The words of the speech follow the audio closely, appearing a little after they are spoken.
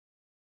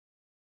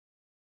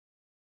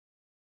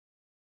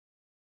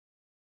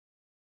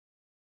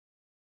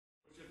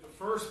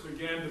first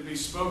began to be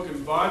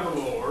spoken by the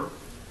Lord,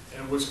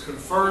 and was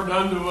confirmed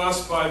unto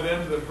us by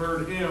them that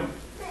heard him.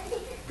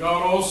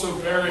 God also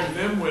bearing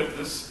them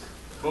witness,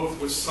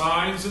 both with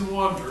signs and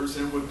wonders,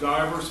 and with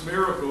divers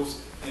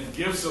miracles and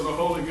gifts of the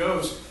Holy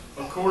Ghost,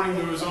 according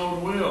to his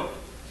own will.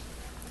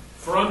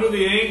 For unto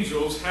the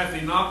angels hath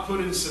he not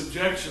put in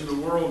subjection the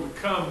world to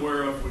come,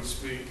 whereof we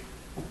speak.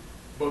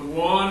 But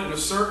one in a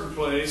certain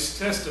place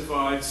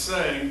testified,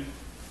 saying,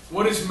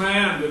 What is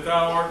man that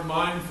thou art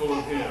mindful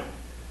of him?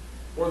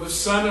 Or the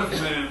Son of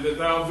Man that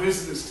thou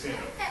visitest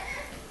him?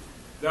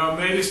 Thou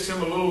madest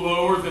him a little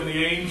lower than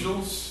the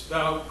angels.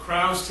 Thou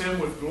crownedst him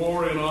with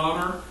glory and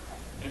honor,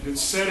 and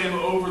didst set him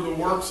over the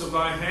works of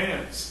thy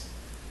hands.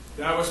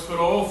 Thou hast put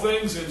all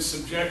things in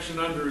subjection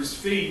under his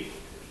feet.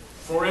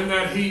 For in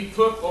that he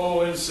put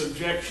all in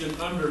subjection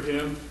under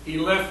him, he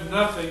left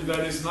nothing that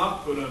is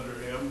not put under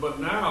him.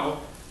 But now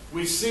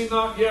we see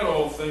not yet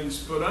all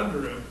things put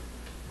under him,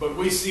 but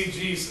we see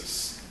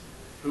Jesus,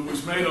 who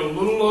was made a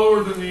little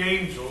lower than the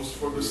angels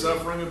for the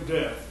suffering of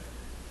death,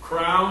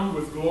 crowned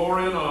with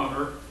glory and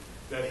honor,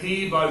 that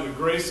he, by the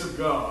grace of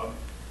God,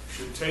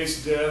 should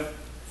taste death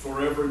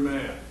for every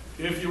man.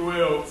 If you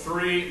will,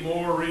 3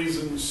 more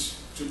reasons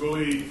to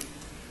believe.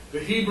 The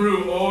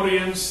Hebrew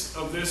audience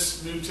of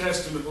this New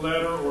Testament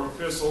letter or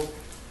epistle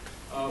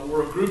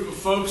were a group of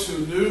folks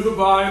who knew the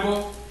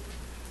Bible.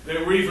 They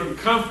were even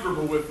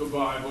comfortable with the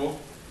Bible,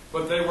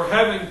 but they were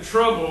having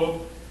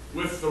trouble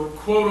with the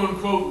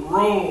quote-unquote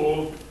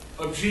role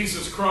of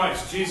Jesus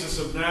Christ, Jesus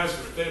of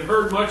Nazareth. They'd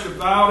heard much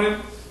about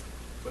him,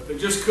 but they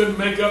just couldn't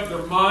make up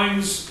their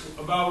minds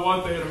about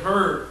what they had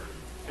heard.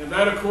 And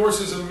that, of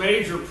course, is a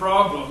major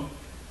problem,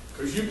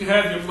 because you can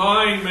have your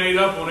mind made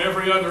up on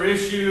every other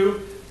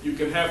issue. You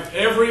can have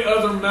every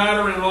other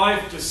matter in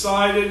life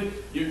decided.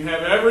 You can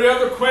have every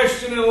other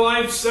question in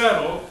life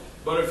settled.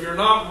 But if you're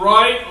not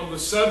right on the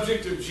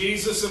subject of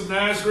Jesus of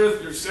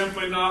Nazareth, you're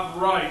simply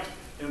not right.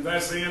 And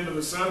that's the end of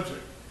the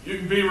subject. You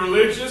can be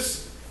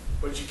religious,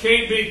 but you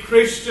can't be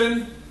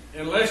Christian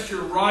unless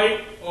you're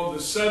right on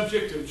the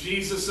subject of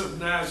Jesus of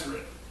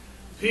Nazareth.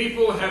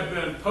 People have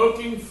been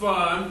poking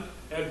fun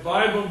at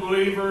Bible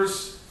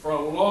believers for a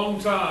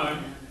long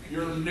time.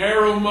 You're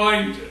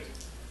narrow-minded.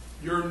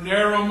 You're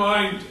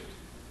narrow-minded.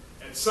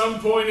 At some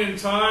point in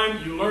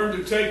time, you learn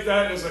to take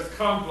that as a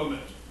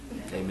compliment.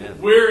 Amen.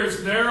 We're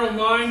as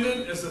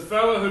narrow-minded as the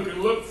fellow who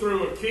can look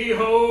through a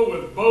keyhole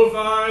with both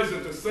eyes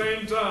at the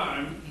same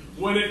time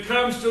when it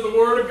comes to the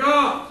Word of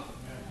God.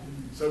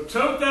 So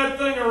tote that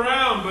thing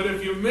around, but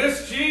if you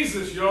miss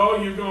Jesus,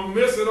 y'all, you're going to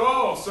miss it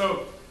all.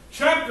 So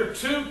chapter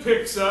 2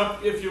 picks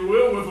up, if you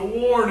will, with a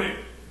warning.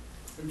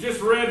 We've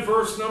just read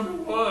verse number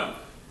 1.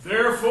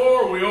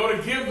 Therefore, we ought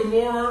to give the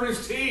more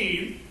earnest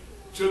heed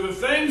to the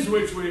things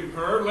which we've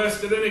heard,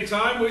 lest at any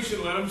time we should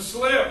let them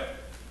slip.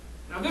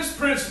 Now, this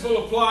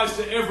principle applies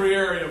to every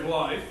area of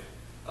life,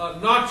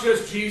 not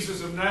just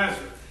Jesus of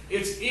Nazareth.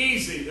 It's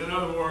easy, in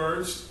other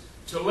words,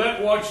 to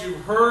let what you've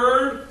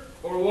heard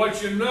or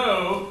what you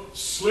know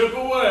slip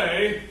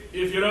away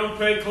if you don't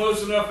pay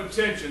close enough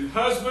attention.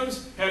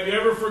 Husbands, have you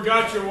ever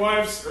forgot your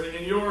wife's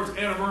and yours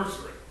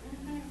anniversary?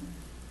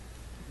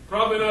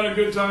 Probably not a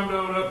good time to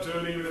own up to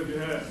it, even if you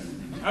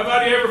have. How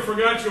about you ever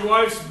forgot your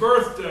wife's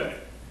birthday?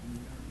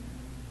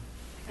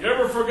 You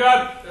ever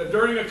forgot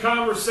during a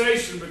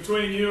conversation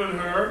between you and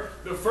her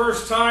the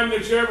first time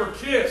that you ever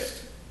kissed?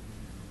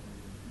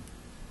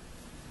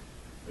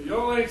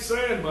 Y'all ain't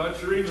saying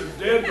much. You're either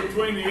dead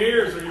between the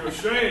ears or you're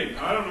ashamed.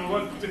 I don't know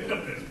what the deal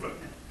is, but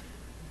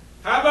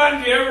how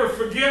about you ever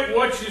forget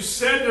what you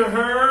said to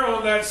her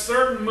on that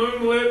certain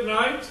moonlit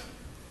night?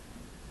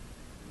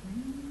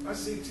 I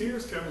see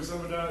tears coming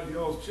some down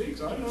y'all's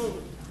cheeks. I know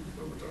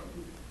what we're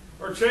talking.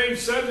 Or change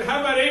subject.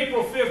 How about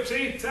April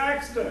 15th,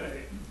 tax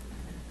day?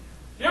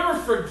 You ever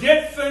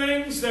forget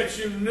things that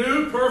you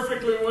knew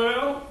perfectly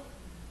well?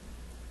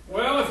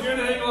 Well, if you're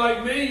anything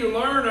like me, you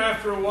learn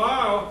after a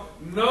while,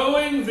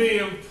 knowing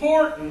the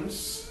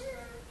importance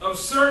of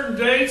certain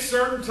dates,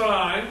 certain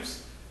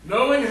times,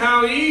 knowing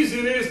how easy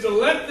it is to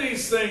let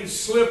these things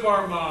slip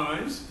our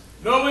minds,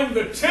 knowing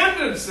the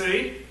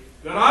tendency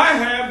that I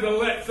have to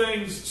let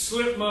things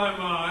slip my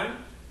mind,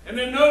 and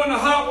then knowing the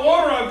hot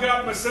water I've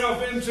got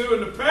myself into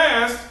in the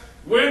past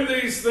when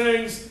these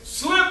things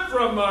slip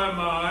from my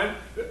mind,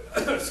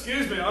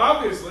 excuse me,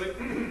 obviously,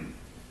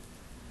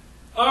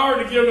 I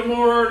ought to give the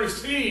more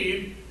earnest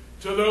heed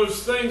to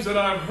those things that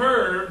I've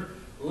heard,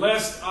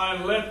 lest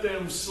I let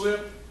them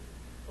slip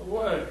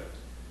away.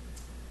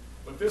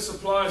 But this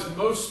applies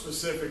most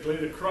specifically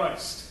to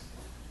Christ.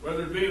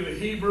 Whether it be to the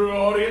Hebrew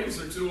audience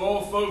or to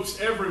all folks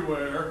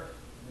everywhere,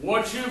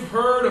 what you've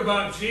heard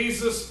about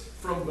Jesus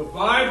from the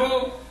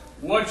Bible,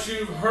 what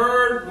you've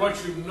heard,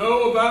 what you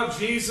know about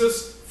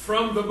Jesus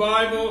from the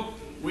Bible,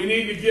 we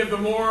need to give the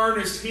more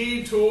earnest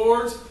heed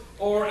towards,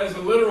 or as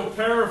a literal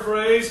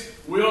paraphrase,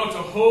 we ought to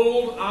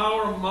hold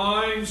our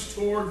minds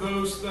toward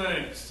those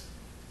things.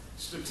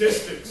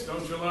 Statistics,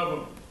 don't you love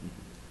them?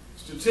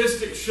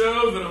 Statistics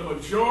show that a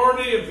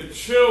majority of the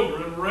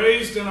children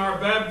raised in our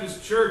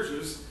Baptist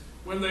churches,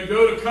 when they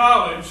go to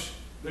college,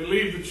 they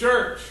leave the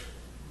church.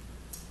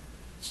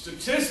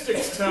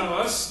 Statistics tell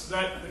us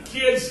that the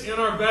kids in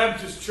our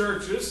Baptist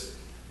churches,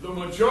 the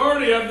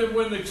majority of them,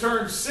 when they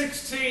turn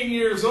 16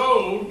 years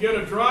old, get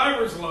a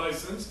driver's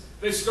license,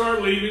 they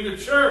start leaving the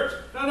church.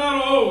 Now,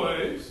 not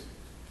always,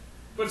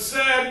 but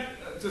sad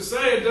to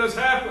say, it does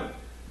happen.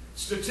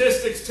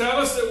 Statistics tell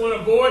us that when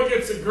a boy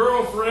gets a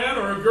girlfriend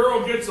or a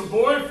girl gets a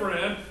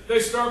boyfriend, they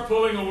start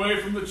pulling away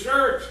from the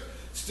church.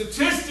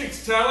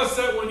 Statistics tell us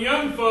that when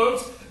young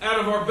folks out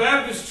of our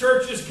Baptist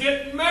churches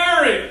get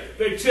married,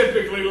 they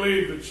typically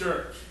leave the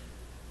church.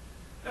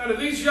 Now, do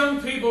these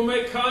young people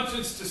make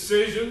conscious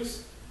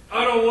decisions?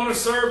 I don't want to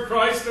serve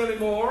Christ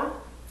anymore.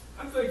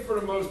 I think for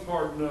the most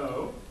part,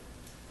 no.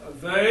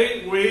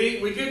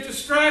 We get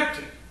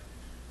distracted.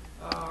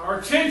 Our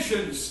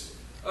attentions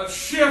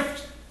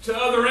shift to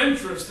other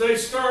interests. They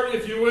start,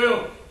 if you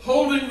will,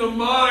 holding the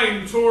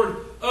mind toward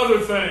other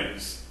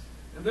things.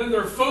 And then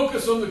their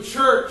focus on the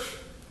church,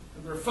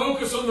 and their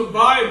focus on the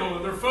Bible,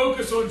 and their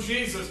focus on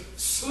Jesus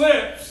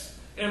slips,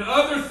 and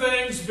other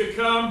things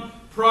become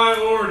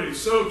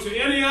priorities. So to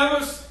any of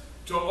us,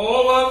 to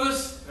all of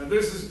us, and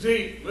this is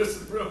deep,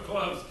 listen real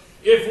close,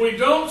 if we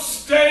don't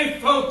stay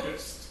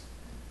focused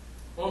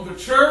on the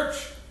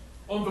church,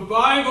 on the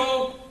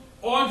Bible,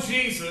 on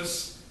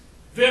Jesus,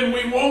 then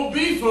we won't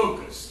be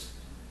focused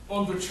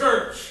on the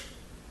church,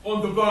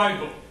 on the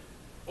Bible,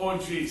 on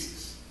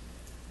Jesus.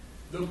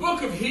 The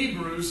book of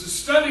Hebrews, the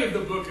study of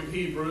the book of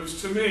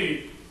Hebrews, to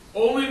me,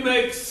 only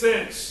makes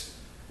sense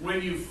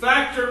when you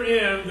factor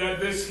in that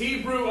this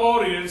Hebrew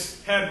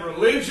audience had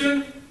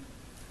religion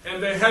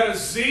and they had a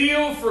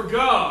zeal for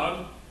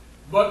God,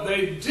 but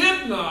they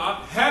had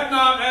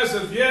not as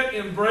of yet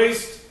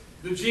embraced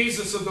the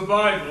Jesus of the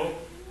Bible.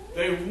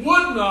 They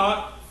would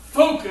not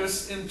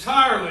focus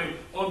entirely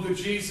on the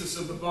Jesus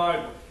of the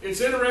Bible.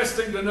 It's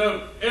interesting to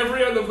note,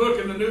 every other book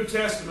in the New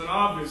Testament,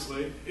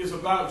 obviously, is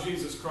about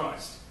Jesus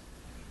Christ.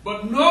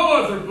 But no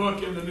other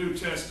book in the New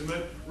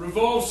Testament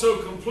revolves so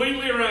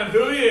completely around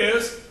who He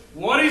is,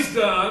 what He's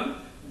done,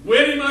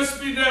 when He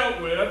must be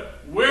dealt with,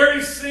 where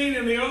He's seen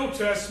in the Old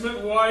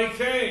Testament, why He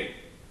came.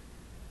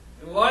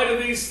 In light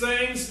of these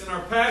things, in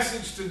our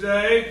passage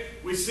today,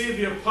 we see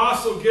the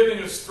apostle giving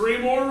us 3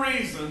 more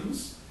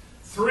reasons,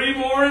 3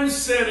 more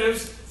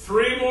incentives,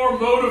 3 more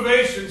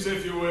motivations,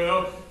 if you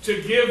will,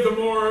 to give the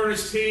more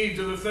earnest heed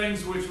to the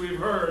things which we've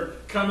heard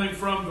coming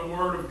from the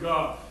Word of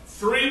God.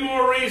 3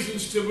 more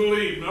reasons to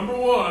believe. Number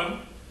 1,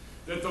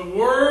 that the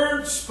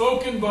word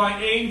spoken by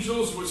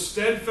angels was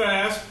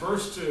steadfast,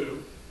 verse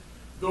 2.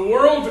 The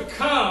world to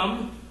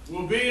come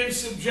will be in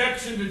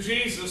subjection to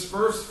Jesus,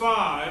 verse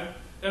 5.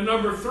 And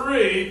number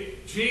 3,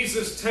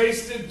 Jesus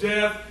tasted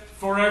death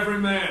for every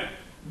man.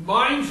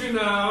 Mind you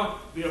now,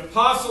 the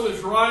apostle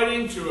is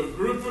writing to a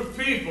group of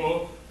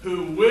people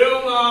who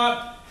will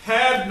not,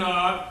 had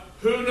not,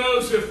 who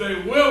knows if they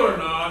will or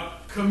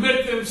not,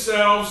 commit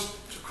themselves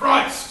to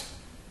Christ.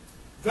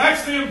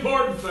 That's the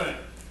important thing.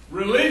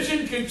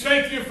 Religion can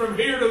take you from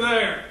here to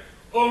there.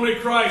 Only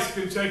Christ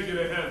can take you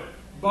to heaven.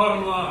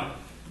 Bottom line.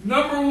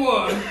 Number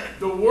 1,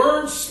 the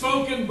word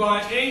spoken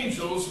by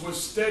angels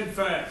was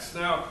steadfast.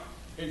 Now,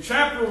 in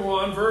chapter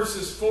 1,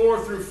 verses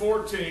 4 through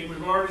 14,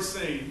 we've already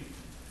seen,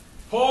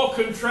 Paul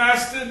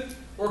contrasted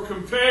or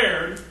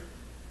compared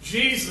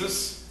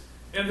Jesus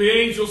and the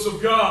angels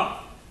of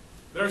God.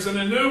 There's an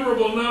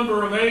innumerable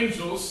number of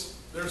angels.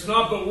 There's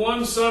not but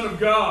one Son of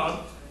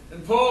God.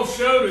 And Paul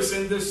showed us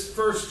in this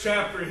first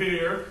chapter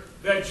here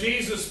that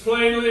Jesus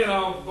plainly, and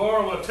I'll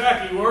borrow a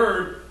tacky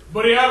word,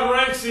 but He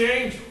outranks the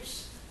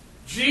angels.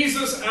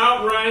 Jesus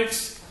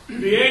outranks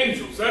the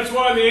angels. That's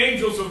why the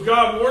angels of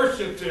God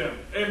worshipped Him.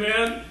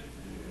 Amen?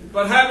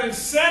 But having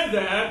said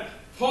that,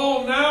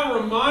 Paul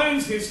now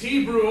reminds his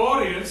Hebrew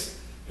audience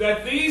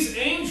that these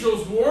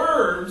angels'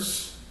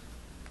 words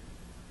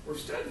were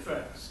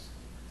steadfast.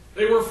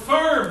 They were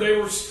firm. They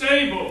were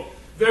stable.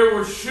 They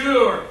were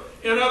sure.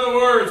 In other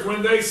words,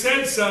 when they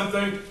said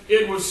something,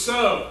 it was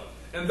so.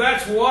 And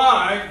that's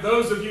why,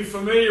 those of you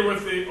familiar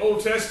with the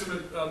Old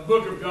Testament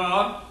book of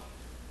God,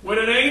 when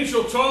an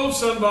angel told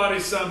somebody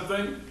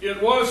something,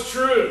 it was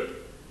true.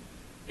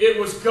 It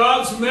was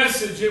God's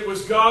message, it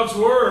was God's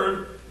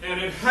word, and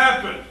it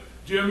happened.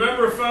 Do you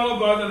remember a fellow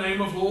by the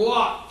name of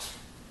Lot?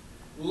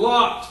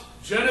 Lot.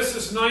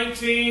 Genesis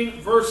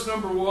 19, verse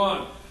number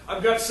 1.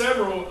 I've got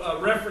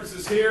several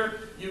references here.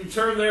 You can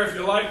turn there if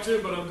you like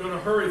to, but I'm going to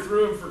hurry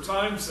through them for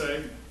time's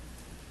sake.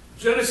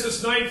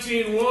 Genesis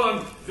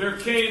 19:1, there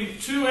came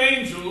 2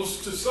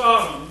 angels to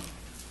Sodom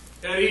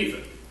at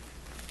even.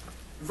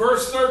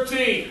 Verse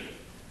 13,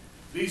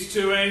 these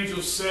 2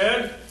 angels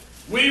said,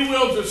 "We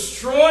will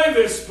destroy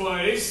this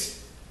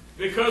place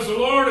because the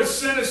Lord has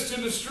sent us to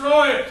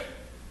destroy it."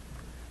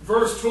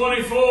 Verse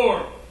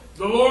 24,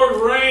 the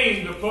Lord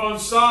rained upon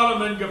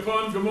Sodom and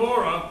upon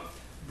Gomorrah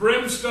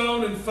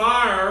brimstone and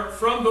fire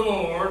from the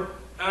Lord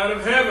out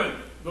of heaven.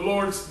 The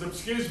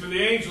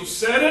angel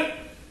said it.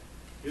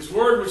 His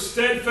word was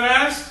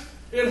steadfast.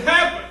 It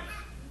happened.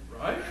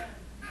 Right?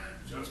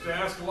 Just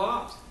ask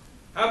Lot.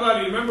 How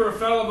about, you remember a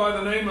fellow by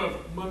the name of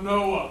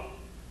Manoah?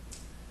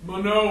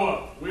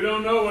 Manoah. We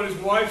don't know what his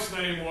wife's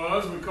name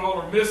was. We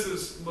call her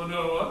Mrs.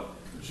 Manoah.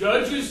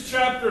 Judges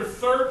chapter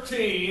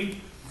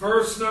 13,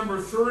 verse number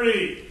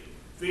 3.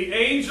 The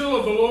angel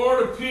of the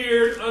Lord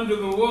appeared unto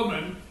the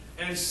woman,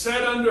 and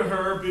said unto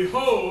her,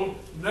 Behold,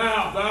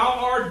 now thou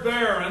art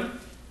barren,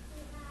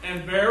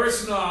 and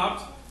bearest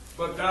not,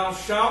 but thou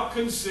shalt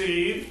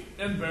conceive,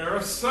 and bear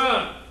a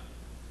son.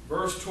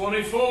 Verse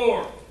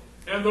 24.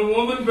 And the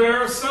woman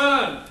bare a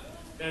son,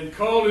 and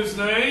called his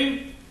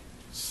name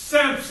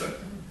Samson.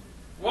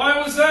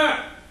 Why was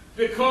that?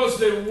 Because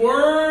the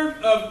word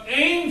of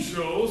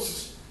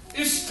angels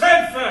is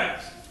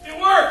steadfast.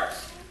 It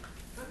works.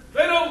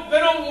 They don't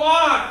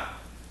lie.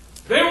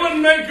 They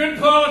wouldn't make good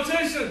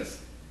politicians.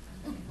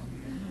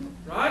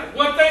 Right?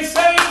 What they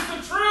say is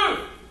the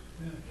truth.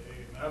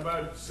 How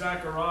about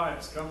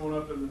Zacharias? Come on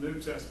up in the New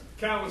Testament.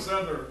 Countless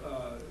other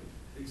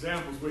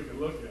examples we can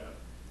look at.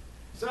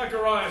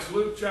 Zacharias,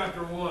 Luke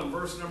chapter 1,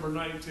 verse number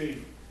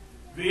 19.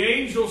 The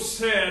angel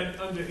said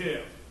unto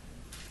him,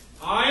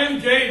 I am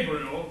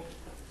Gabriel,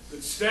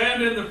 that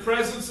stand in the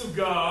presence of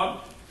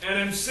God, and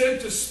am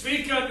sent to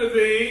speak unto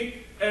thee,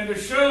 and to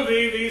show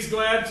thee these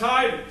glad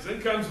tidings. Then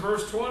comes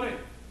verse 20.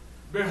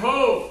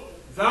 Behold,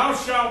 thou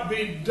shalt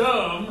be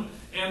dumb,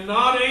 and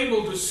not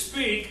able to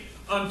speak,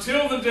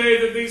 until the day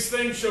that these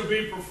things shall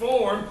be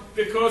performed,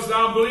 because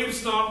thou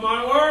believest not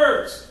my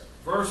words.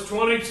 Verse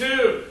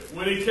 22,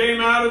 when he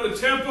came out of the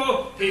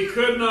temple, he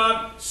could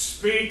not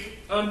speak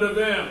unto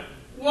them.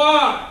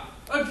 Why?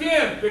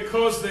 Again,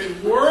 because the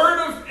word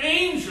of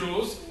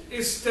angels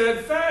is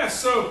steadfast.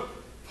 So,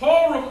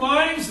 Paul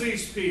reminds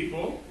these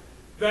people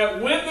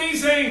that when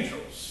these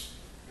angels,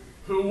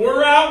 who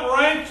were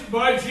outranked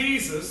by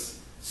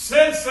Jesus,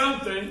 said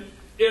something,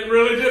 it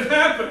really did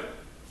happen.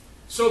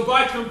 So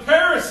by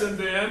comparison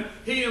then,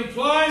 he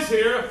implies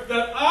here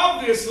that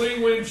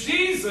obviously when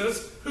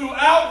Jesus, who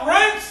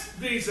outranks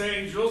these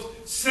angels,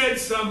 said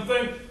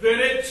something, then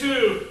it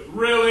too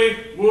really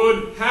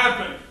would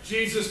happen.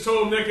 Jesus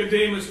told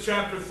Nicodemus,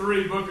 chapter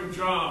 3, book of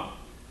John,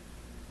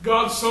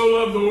 God so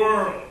loved the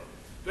world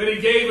that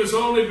he gave his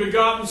only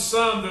begotten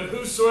Son, that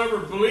whosoever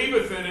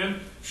believeth in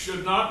him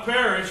should not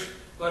perish,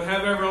 but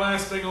have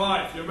everlasting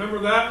life. You remember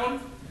that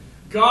one?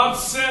 God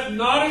sent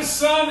not his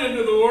Son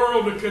into the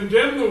world to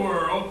condemn the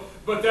world,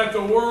 but that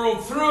the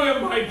world through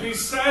him might be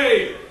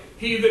saved.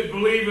 He that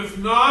believeth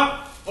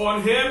not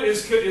on him he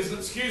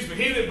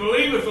that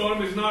believeth on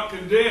him is not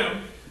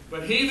condemned,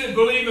 but he that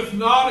believeth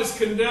not is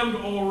condemned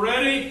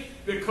already,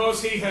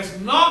 because he has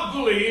not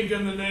believed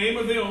in the name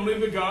of the only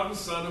begotten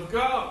Son of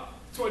God.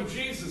 That's what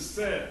Jesus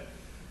said.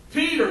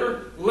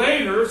 Peter,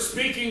 later,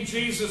 speaking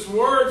Jesus'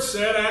 words,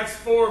 said, Acts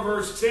 4,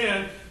 verse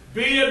 10,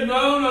 Be it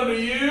known unto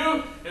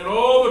you and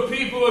all the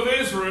people of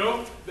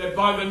Israel, that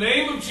by the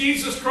name of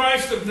Jesus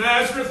Christ of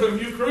Nazareth, whom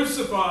you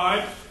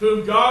crucified,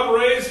 whom God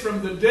raised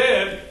from the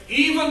dead,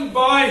 even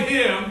by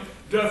him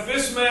doth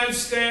this man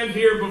stand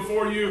here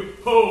before you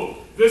whole.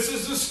 This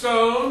is the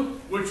stone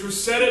which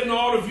was set at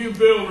naught of you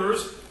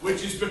builders,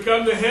 which is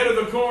become the head of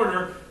the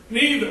corner.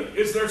 Neither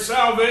is there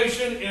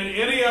salvation in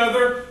any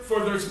other, for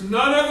there's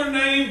none other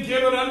name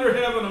given under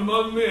heaven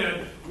among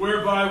men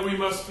whereby we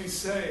must be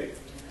saved.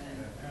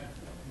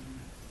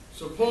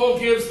 So Paul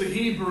gives the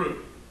Hebrew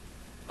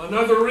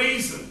another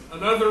reason,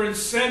 another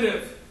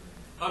incentive,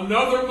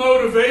 another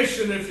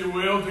motivation, if you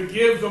will, to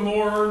give the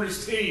more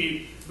earnest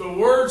heed. The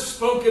word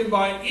spoken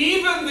by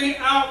even the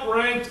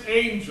outranked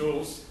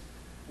angels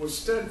was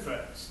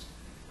steadfast.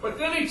 But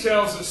then he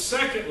tells us,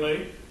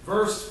 secondly,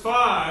 verse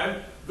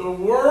 5, the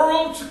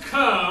world to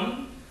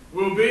come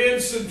will be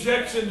in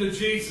subjection to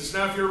Jesus.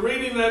 Now, if you're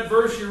reading that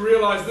verse, you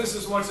realize this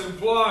is what's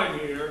implied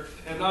here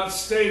and not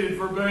stated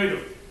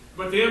verbatim.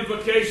 But the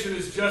implication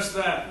is just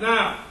that.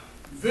 Now,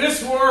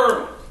 this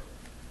world,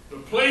 the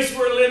place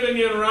we're living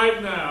in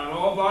right now, and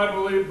all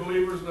Bible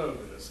believers know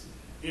this,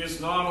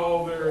 is not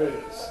all there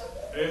is.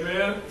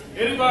 Amen?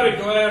 Anybody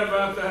glad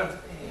about that?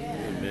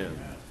 Amen.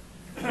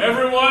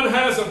 Everyone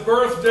has a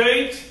birth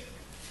date,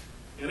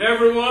 and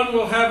everyone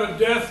will have a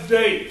death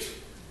date.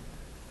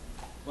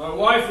 My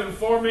wife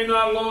informed me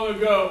not long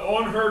ago,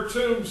 on her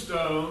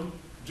tombstone,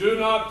 do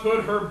not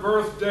put her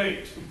birth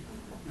date.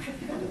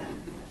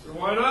 So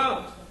why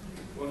not?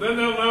 Well, then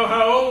they'll know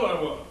how old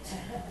I was.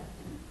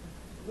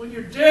 When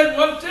you're dead,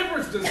 what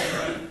difference does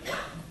it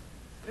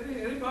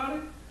make?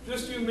 Anybody?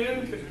 Just you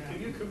men?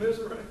 Can you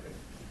commiserate?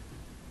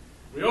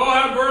 We all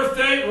have a birth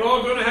date. We're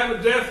all going to have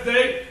a death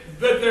date.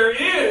 But there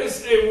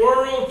is a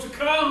world to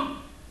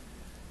come.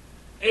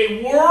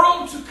 A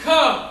world to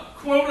come,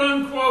 quote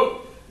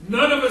unquote.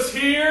 None of us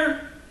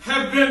here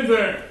have been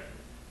there.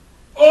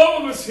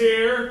 All of us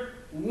here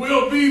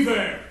will be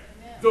there.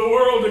 The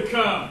world to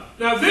come.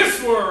 Now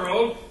this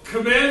world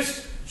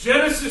commenced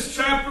Genesis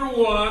chapter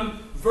 1,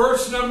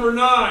 verse number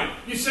 9.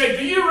 You say,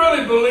 do you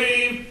really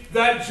believe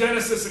that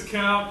Genesis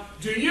account?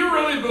 Do you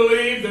really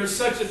believe there's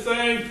such a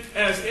thing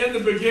as in the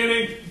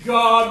beginning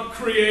God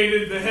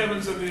created the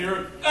heavens and the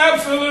earth?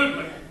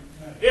 Absolutely.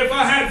 If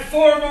I had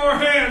 4 more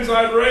hands,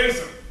 I'd raise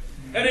them.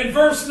 And in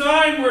verse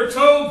 9 we're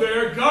told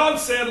there, God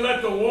said,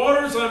 let the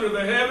waters under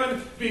the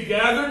heaven be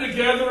gathered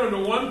together into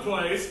one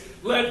place.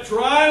 Let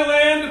dry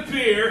land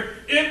appear.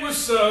 It was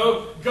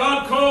so.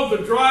 God called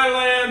the dry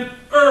land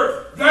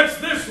earth. That's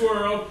this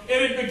world.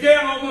 And it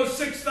began almost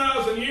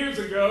 6,000 years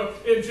ago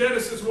in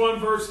Genesis 1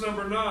 verse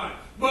number 9.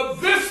 But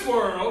this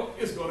world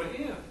is going to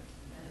end.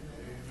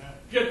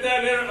 Get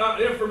that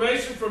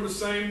information from the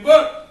same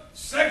book.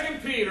 2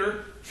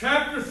 Peter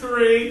chapter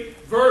 3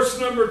 verse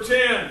number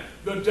 10.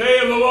 The day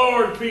of the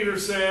Lord, Peter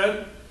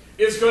said,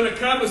 is going to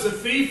come as a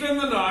thief in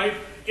the night,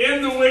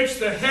 in the which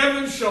the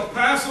heavens shall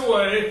pass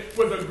away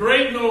with a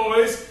great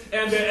noise,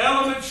 and the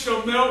elements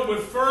shall melt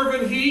with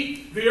fervent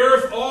heat, the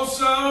earth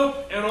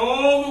also, and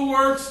all the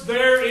works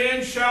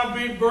therein shall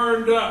be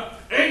burned up.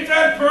 Ain't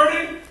that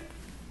pretty?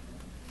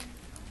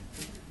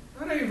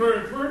 That ain't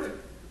very pretty.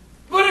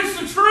 But it's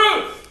the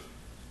truth.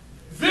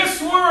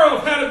 This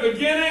world had a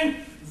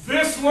beginning.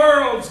 This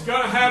world's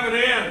going to have an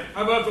end.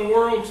 How about the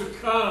world to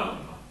come?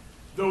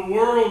 The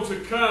world to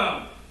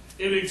come.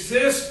 It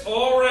exists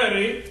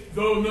already,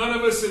 though none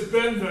of us have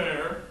been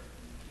there.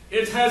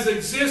 It has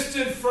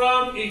existed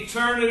from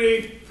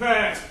eternity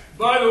past.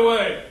 By the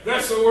way,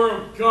 that's the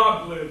world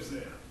God lives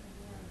in.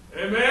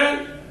 Amen?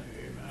 Amen.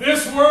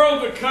 This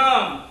world to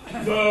come,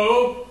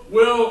 though,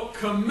 will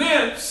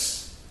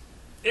commence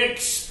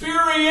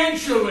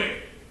experientially.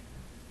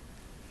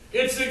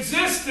 It's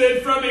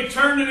existed from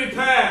eternity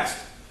past,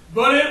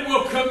 but it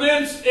will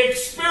commence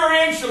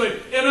experientially.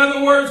 In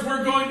other words,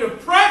 we're going to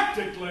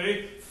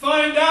practically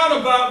find out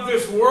about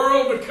this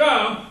world to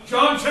come.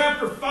 John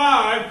chapter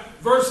 5,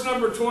 verse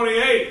number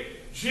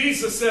 28.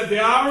 Jesus said,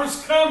 the hour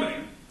is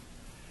coming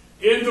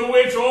in the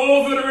which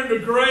all that are in the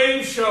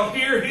grave shall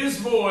hear his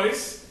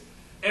voice,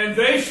 and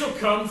they shall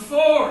come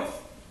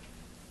forth.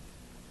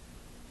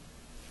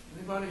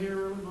 Anybody here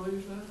really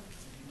believes that?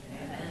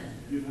 Amen.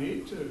 You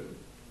need to.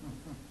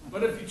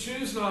 But if you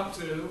choose not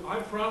to, I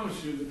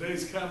promise you the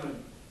day's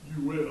coming,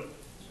 you will.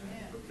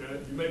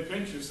 Okay? You may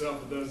pinch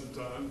yourself a dozen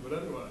times, but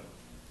anyway.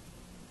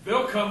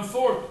 They'll come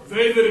forth.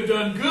 They that have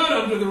done good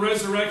unto the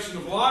resurrection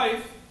of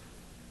life,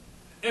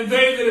 and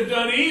they that have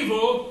done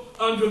evil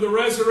unto the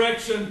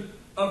resurrection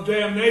of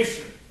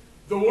damnation.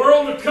 The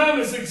world to come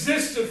has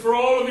existed for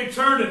all of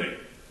eternity.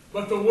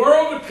 But the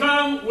world to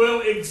come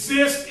will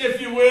exist, if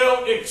you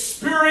will,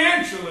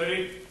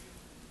 experientially,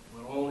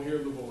 when all hear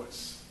the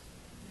voice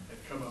and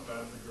come up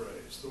out of the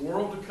graves. The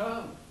world to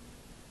come.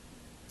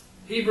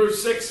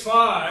 Hebrews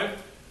 6:5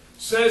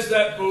 says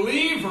that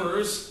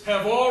believers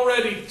have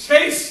already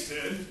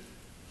tasted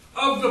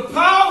of the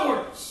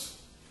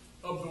powers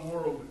of the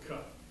world to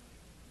come.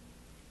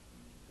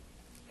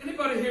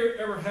 Anybody here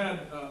ever had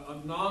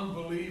a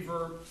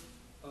non-believer,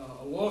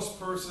 a lost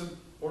person,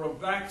 or a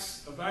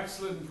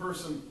backslidden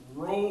person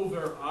roll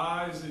their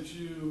eyes at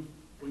you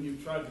when you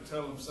tried to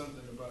tell them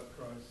something about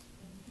Christ?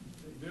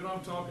 You know what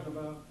I'm talking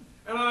about?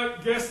 And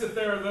I guess that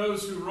there are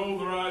those who roll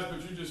their eyes,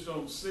 but you just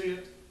don't see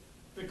it,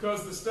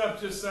 because the stuff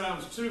just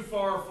sounds too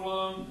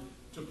far-flung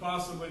to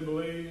possibly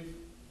believe.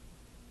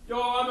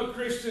 Y'all, I'm a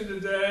Christian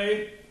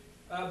today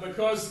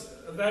because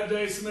that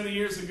day so many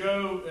years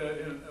ago,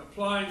 in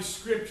applying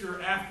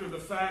Scripture after the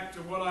fact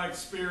to what I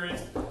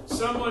experienced,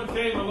 someone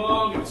came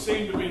along and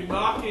seemed to be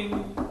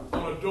knocking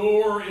on a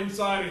door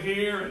inside of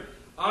here, and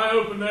I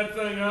opened that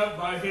thing up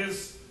by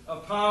His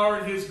power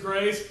and His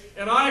grace,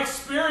 and I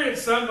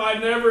experienced something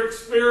I'd never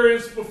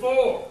experienced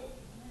before.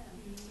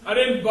 I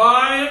didn't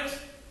buy it.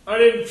 I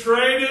didn't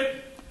trade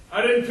it.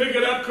 I didn't pick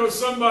it up because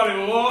somebody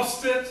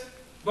lost it.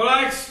 But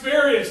I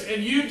experienced,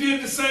 and you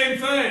did the same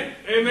thing.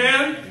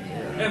 Amen?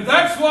 And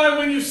that's why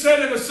when you sit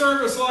in a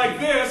service like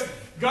this,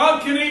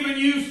 God can even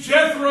use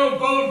Jethro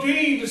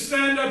Bodine to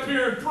stand up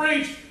here and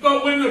preach.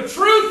 But when the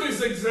truth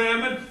is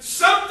examined,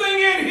 something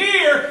in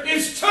here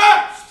is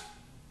touched.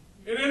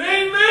 And it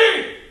ain't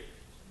me.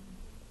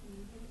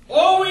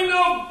 All we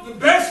know, the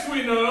best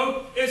we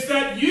know, is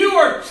that you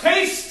are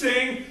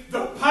tasting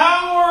the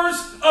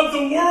powers of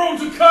the world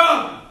to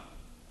come.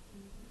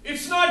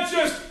 It's not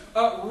just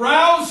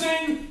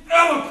rousing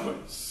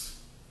eloquence.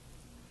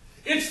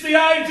 It's the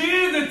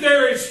idea that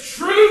there is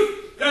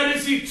truth that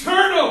is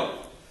eternal.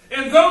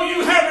 And though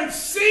you haven't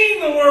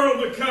seen the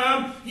world to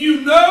come,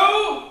 you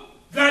know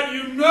that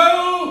you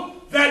know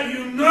that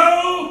you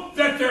know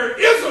that there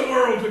is a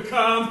world to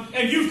come,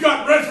 and you've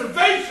got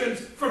reservations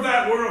for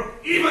that world.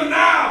 Even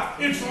now,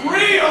 it's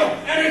real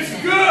and it's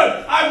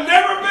good. I've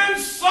never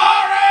been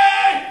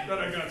sorry that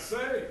I got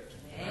saved.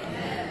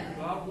 Amen.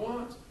 God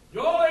wants.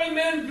 Y'all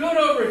amen good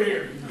over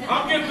here.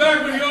 I'll get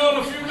back with y'all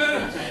in a few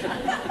minutes.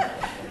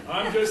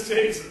 I'm just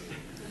teasing.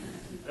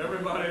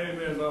 Everybody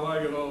amens. I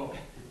like it all.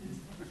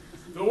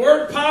 The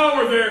word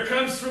power there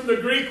comes from the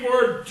Greek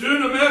word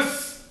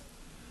dunamis,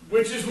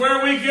 which is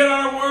where we get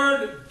our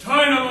word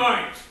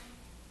dynamite.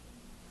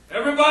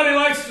 Everybody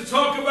likes to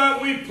talk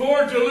about we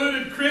poor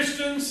deluded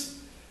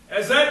Christians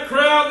as that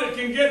crowd that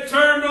can get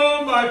turned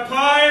on by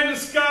pie in the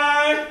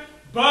sky,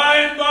 by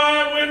and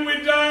by when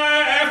we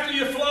die, after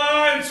you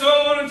fly, and so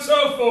on and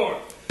so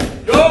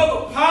forth.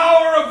 Y'all, the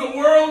power of the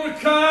world to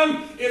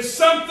come is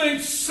something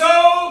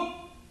so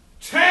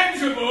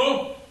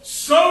tangible,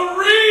 so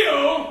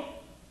real,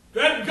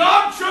 that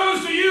God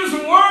chose to use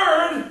a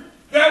word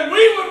that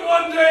we would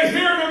one day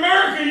here in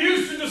America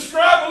use to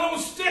describe a little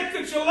stick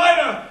that you light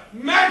a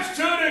match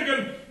to and it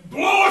can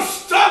blow a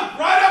stump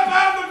right up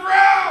out of the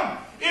ground.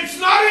 It's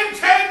not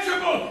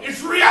intangible.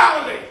 It's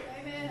reality.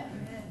 Amen.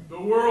 The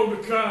world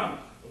to come.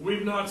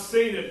 We've not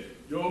seen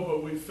it, Joel,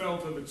 but we've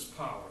felt of its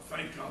power.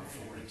 Thank God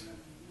for it.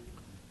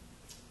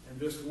 And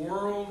this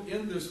world,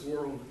 in this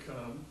world to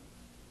come,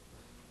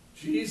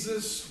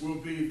 Jesus will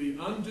be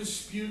the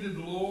undisputed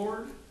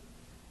Lord,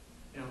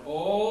 and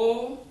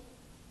all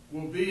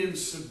will be in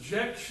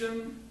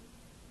subjection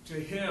to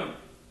Him.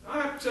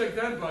 I have to take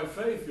that by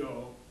faith,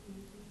 y'all.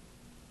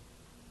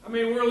 I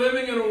mean, we're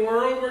living in a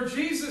world where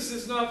Jesus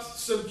is not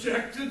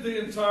subjected the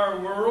entire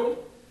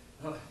world.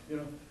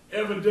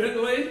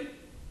 Evidently,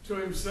 to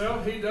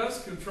Himself, He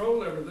does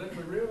control everything.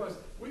 We realize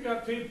we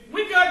got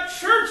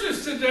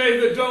churches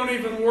today that don't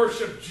even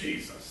worship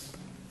Jesus.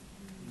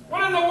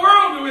 What in the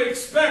world do we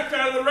expect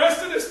out of the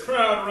rest of this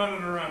crowd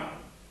running around?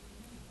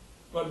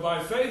 But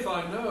by faith,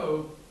 I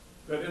know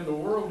that in the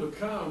world to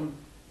come,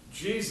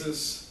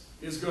 Jesus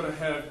is going to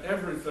have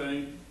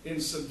everything in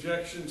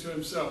subjection to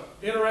Himself.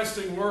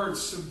 Interesting word,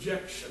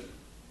 subjection.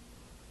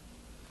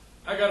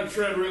 I got to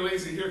tread real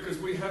easy here because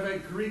we have a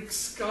Greek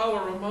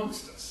scholar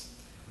amongst us.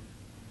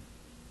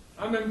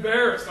 I'm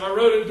embarrassed. I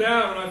wrote it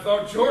down and I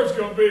thought George's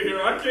going to be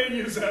here. I can't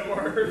use that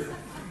word.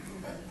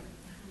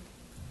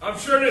 I'm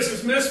sure this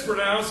is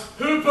mispronounced.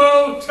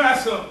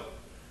 Hupotasso.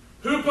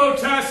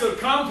 Hupotasso,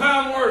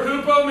 compound word.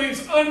 Hupo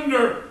means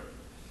under.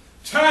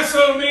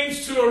 Tasso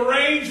means to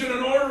arrange in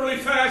an orderly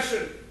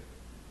fashion.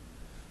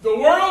 The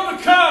world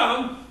to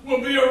come will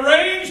be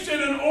arranged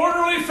in an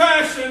orderly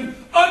fashion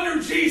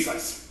under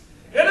Jesus.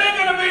 It ain't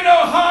going to be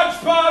no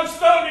hodgepodge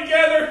thrown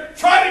together.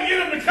 Try to get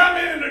them to come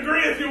in and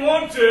agree if you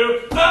want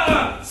to.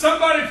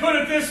 Somebody put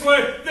it this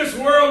way. This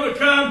world to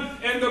come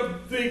and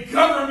the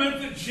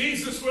government that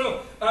Jesus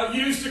will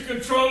use to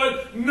control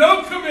it.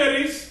 No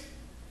committees.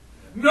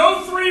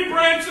 No 3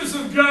 branches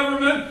of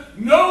government.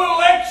 No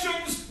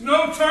elections.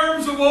 No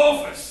terms of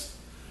office.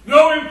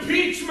 No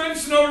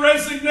impeachments. No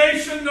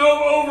resignation.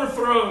 No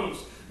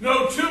overthrows.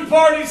 No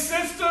 2-party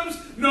systems,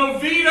 no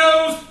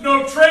vetoes,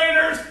 no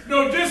traitors,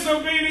 no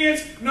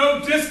disobedience, no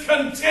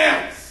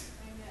discontents.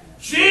 Amen.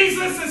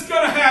 Jesus is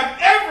going to have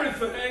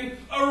everything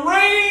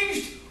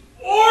arranged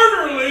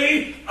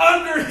orderly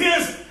under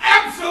His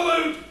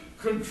absolute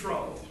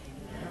control.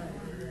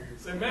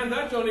 Say, man,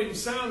 that don't even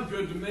sound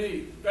good to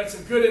me. That's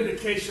a good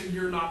indication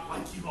you're not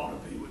like you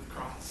ought to be with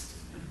Christ.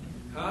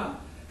 Huh?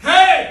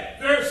 Hey,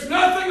 there's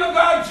nothing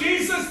about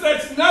Jesus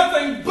that's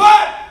nothing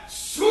but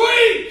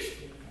sweet.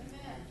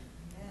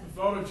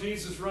 The thought of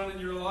Jesus running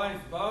your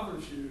life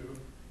bothers you,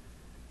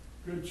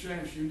 good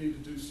chance you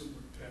need to do some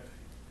repenting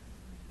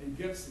and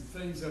get some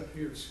things up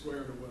here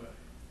squared away.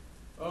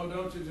 Oh,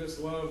 don't you just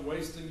love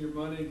wasting your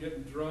money,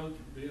 getting drunk,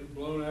 and being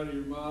blown out of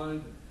your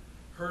mind, and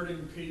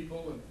hurting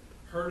people, and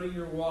hurting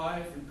your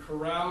wife, and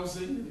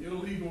carousing in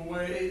illegal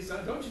ways?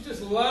 Don't you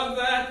just love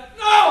that?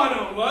 No, I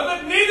don't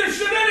love it. Neither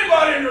should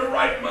anybody in their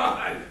right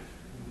mind.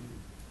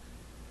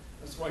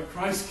 That's why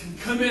Christ can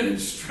come in and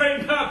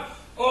straighten up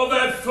all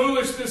that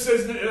foolishness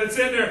that's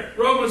in there.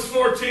 Romans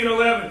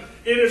 14:11.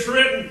 It is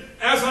written,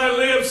 as I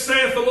live,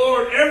 saith the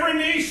Lord, every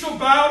knee shall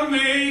bow to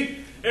me,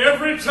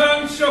 every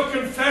tongue shall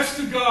confess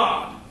to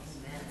God.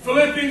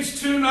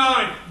 Philippians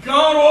 2:9.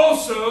 God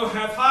also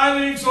hath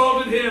highly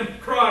exalted Him,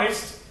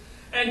 Christ,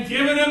 and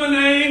given Him a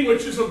name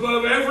which is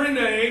above every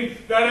name,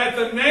 that at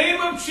the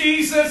name of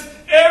Jesus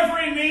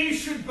every knee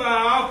should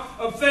bow,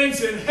 of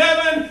things in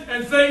heaven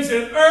and things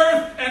in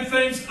earth and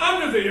things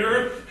under the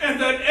earth, and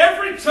that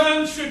every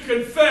tongue should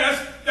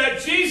confess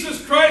that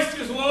Jesus Christ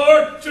is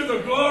Lord, to the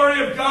glory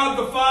of God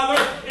the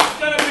Father. It's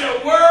going to be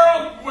a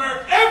world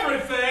where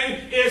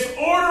everything is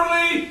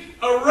orderly,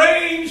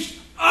 arranged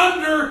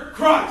under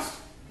Christ.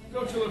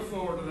 Don't you look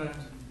forward to that?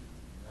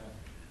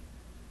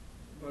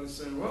 Everybody's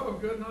saying, well,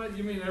 good night.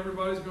 You mean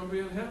everybody's going to be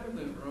in heaven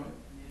then, right?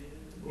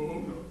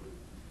 Oh,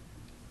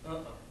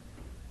 no.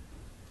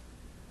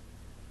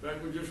 In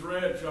fact, we just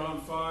read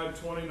John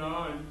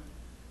 5:29. In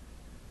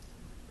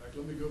fact,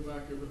 let me go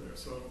back over there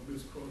so I don't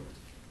misquote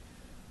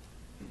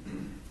it.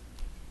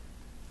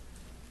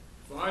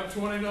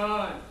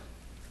 5:29.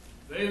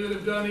 They that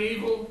have done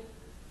evil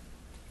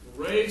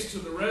were raised to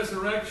the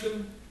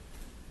resurrection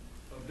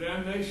of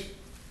damnation.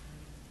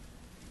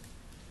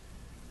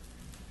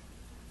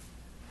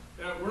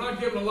 Now, we're not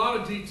giving a lot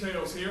of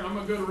details here. I'm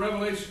going to go to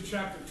Revelation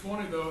chapter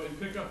 20, though, and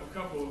pick up a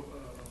couple of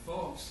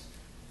thoughts.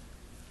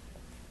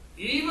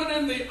 Even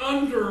in the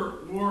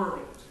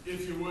underworld,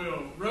 if you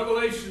will,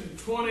 Revelation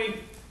 20,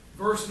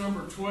 verse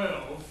number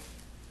 12,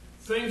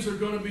 things are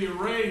going to be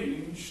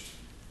arranged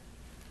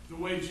the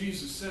way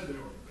Jesus said they were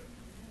to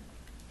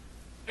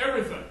be.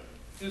 Everything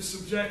in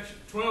subjection.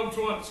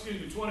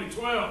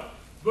 2012,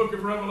 book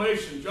of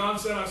Revelation. John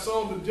said, I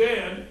saw the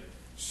dead,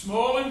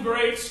 small and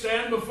great,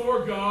 stand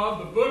before God.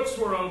 The books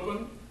were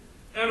open.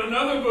 And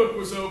another book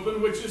was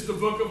opened, which is the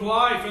book of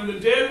life. And the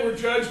dead were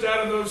judged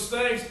out of those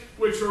things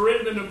which were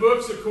written in the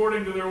books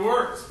according to their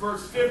works.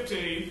 Verse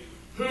 15,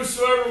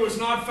 whosoever was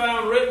not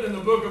found written in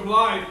the book of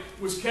life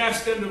was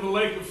cast into the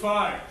lake of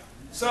fire.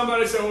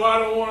 Somebody said, well, I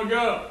don't want to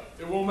go.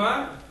 It won't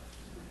matter.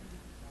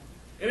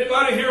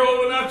 Anybody here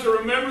old enough to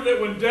remember that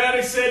when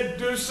Daddy said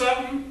do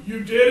something,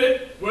 you did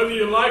it, whether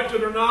you liked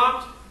it or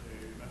not?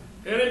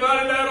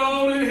 Anybody that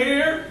old in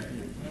here?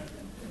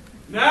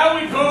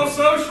 Now we call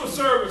social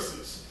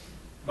services.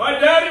 My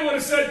daddy would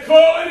have said,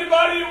 call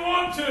anybody you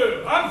want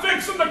to. I'm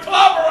fixing to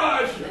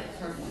clobberize you.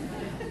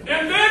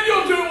 And then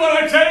you'll do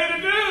what I tell you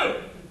to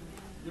do.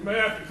 You may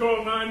have to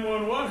call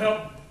 911,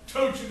 help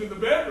tote you to the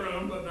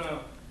bedroom, but no.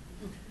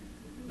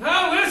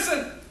 Now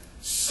listen,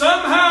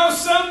 somehow,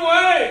 some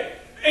way,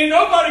 ain't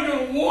nobody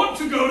going to want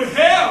to go to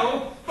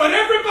hell, but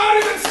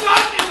everybody that's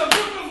not in the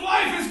book of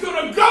life is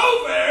going to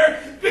go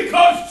there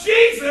because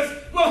Jesus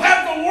will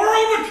have the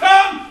world to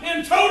come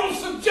in total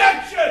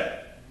subjection.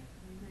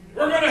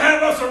 We're going to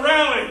have us a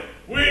rally.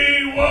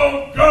 We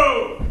won't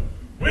go.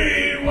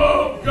 We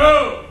won't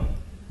go.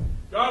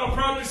 God will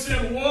probably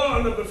send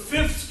one of the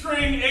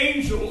fifth-string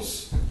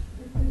angels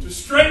to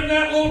straighten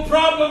that little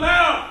problem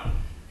out.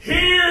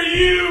 Here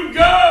you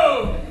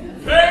go.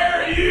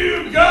 There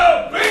you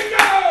go.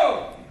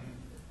 Bingo!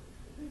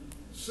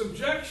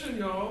 Subjection,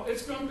 y'all.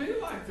 It's going to be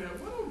like that.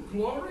 What a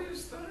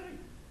glorious thing.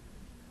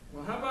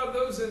 Well, how about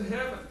those in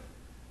heaven?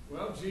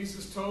 Well,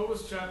 Jesus told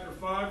us, chapter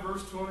 5,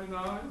 verse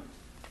 29.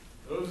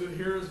 Those that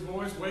hear his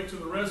voice wait till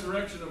the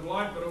resurrection of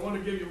life. But I want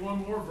to give you one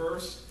more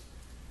verse.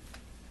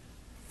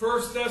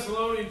 1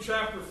 Thessalonians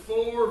chapter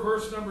 4,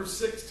 verse number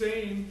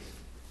 16.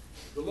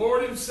 The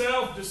Lord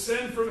himself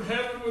descend from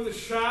heaven with a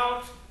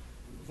shout,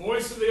 the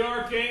voice of the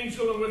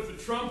archangel, and with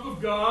the trump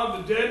of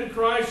God. The dead in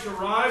Christ shall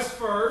rise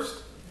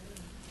first.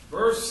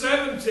 Verse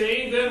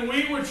 17, then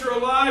we which are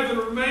alive and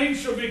remain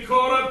shall be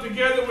caught up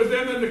together with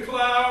them in the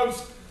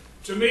clouds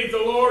to meet the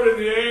Lord in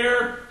the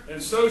air,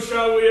 and so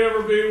shall we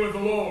ever be with the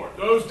Lord.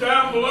 Those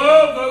down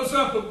below, those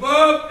up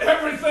above,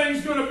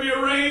 everything's going to be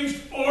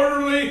arranged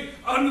orderly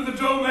under the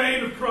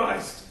domain of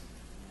Christ.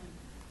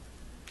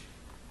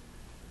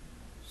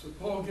 So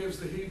Paul gives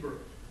the Hebrew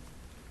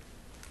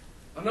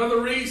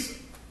another reason,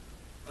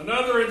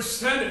 another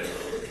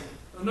incentive,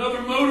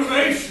 another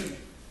motivation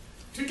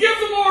to give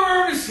the more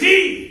earnest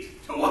heed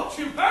to what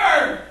you've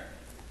heard.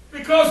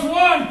 Because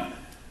one,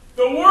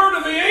 the word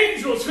of the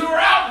angels who are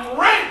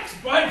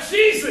outranked by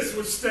Jesus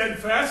was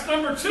steadfast.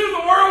 Number two,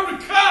 the world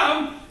to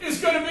come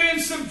is going to be in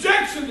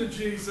subjection to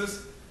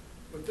Jesus.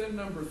 But then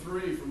number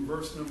three, from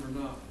verse number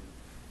 9.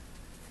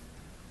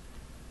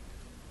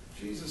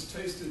 Jesus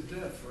tasted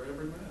death for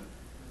every man.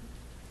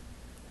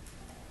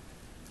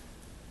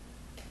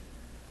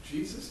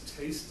 Jesus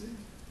tasted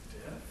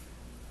death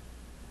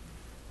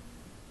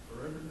for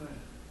every man.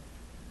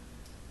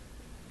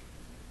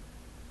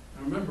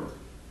 Now remember,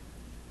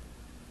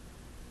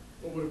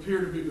 what would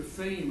appear to be the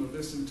theme of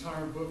this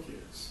entire book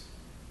is,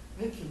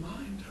 make your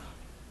mind up.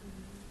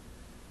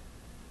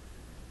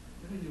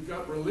 You know, you've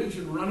got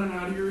religion running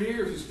out of your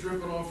ears, it's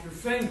dripping off your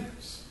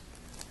fingers.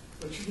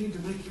 But you need to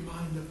make your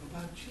mind up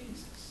about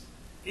Jesus.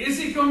 Is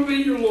he going to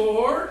be your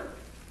Lord?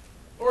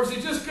 Or is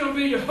he just going to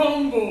be your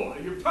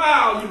homeboy, your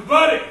pal, your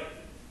buddy?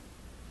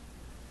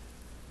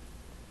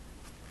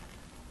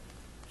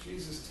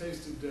 Jesus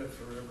tasted death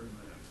for every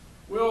man.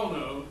 We all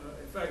know,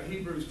 in fact,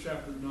 Hebrews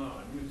chapter 9,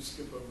 let me just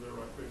skip over there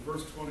right quick,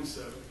 verse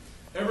 27.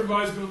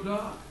 Everybody's going to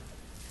die.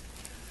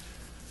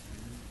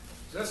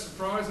 Does that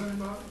surprise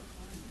anybody?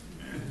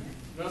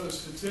 Another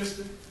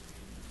statistic,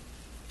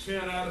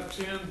 10 out of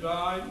 10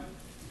 died.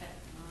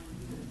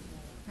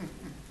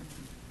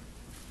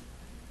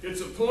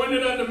 It's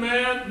appointed unto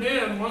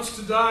men once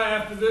to die,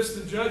 after this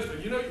the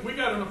judgment. You know, we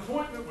got an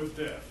appointment with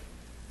death.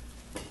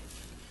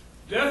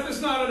 Death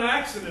is not an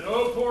accident.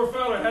 Oh, poor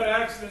fellow had an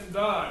accident and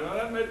died. Well,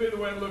 that may be the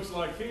way it looks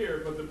like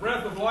here, but the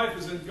breath of life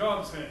is in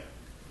God's hand.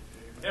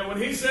 And when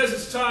he says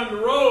it's time to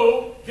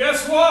roll,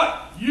 guess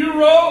what? You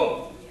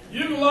roll.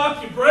 You can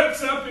lock your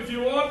brakes up if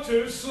you want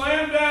to,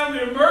 slam down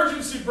the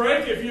emergency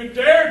brake if you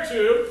dare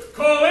to,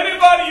 call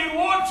anybody you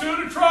want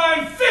to try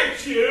and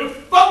fix you,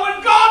 but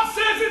when God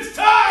says it's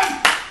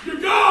time, you're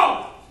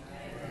gone.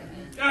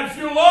 And if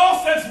you're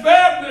lost, that's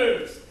bad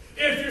news.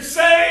 If you're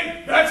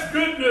saved, that's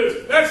good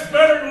news. That's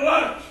better than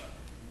lunch.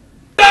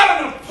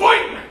 Got an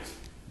appointment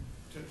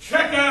to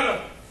check out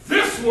of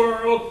this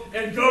world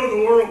and go to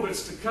the world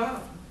that's to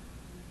come.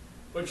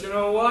 But you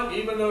know what?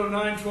 Even though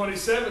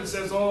 9:27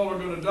 says all are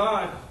going to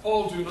die,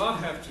 all do not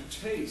have to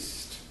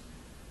taste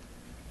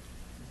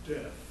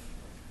death.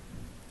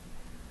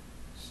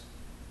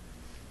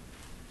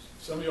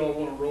 Some of y'all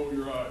want to roll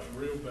your eyes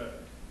real bad,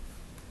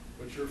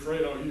 but you're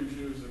afraid I'll use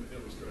you as an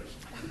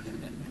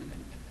illustration.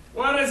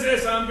 What is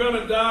this? I'm going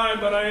to die,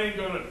 but I ain't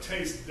going to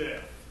taste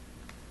death.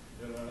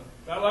 You know,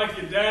 not like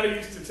your daddy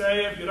used to tell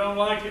you, if you don't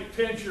like it,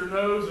 pinch your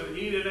nose and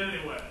eat it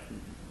anyway.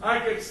 I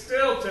could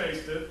still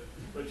taste it,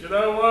 but you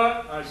know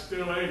what? I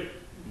still ate it.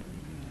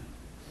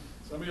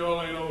 Some of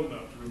y'all ain't old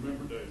enough to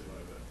remember days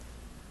like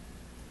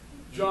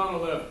that. John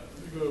 11.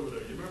 Let me go over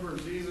there. You remember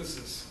Jesus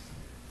has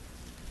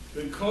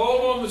been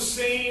called on the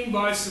scene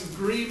by some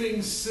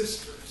grieving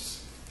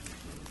sisters.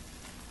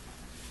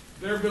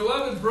 Their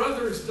beloved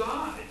brother has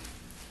died.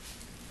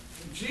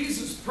 And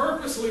Jesus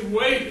purposely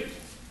waited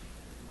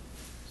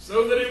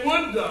so that he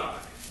would die.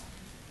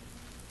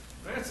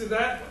 Fancy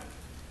that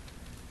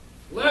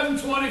one.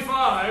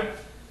 11:25,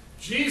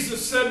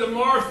 Jesus said to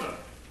Martha,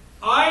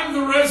 I am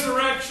the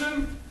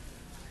resurrection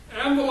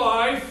and the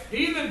life.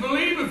 He that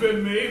believeth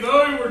in me,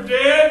 though he were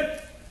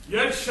dead,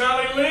 yet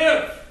shall he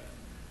live.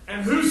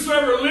 And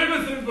whosoever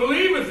liveth and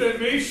believeth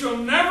in me shall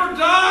never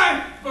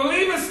die.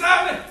 Believest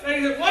thou?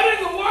 They said, what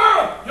in the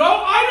world?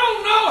 Y'all, I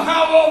don't know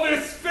how all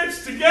this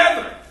fits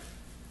together.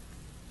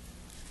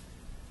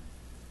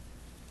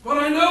 But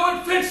I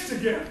know it fits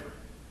together.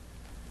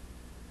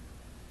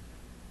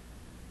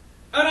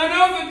 And I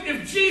know that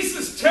if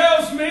Jesus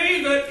tells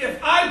me that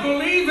if I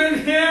believe in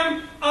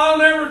Him, I'll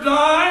never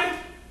die,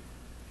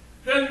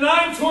 then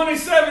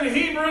 9:27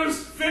 Hebrews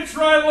fits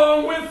right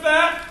along with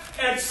that.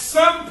 At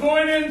some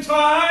point in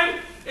time,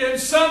 in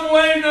some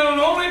way known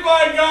only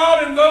by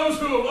God and those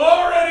who have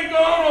already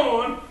gone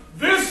on,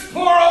 this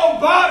poor old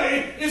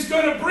body is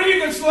going to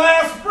breathe its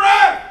last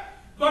breath.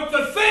 But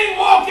the thing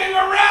walking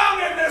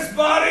around in this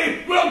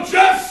body will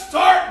just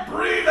start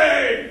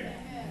breathing.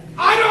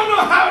 I don't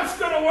know how it's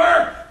going to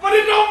work, but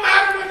it don't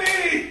matter to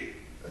me.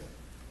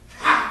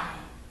 How?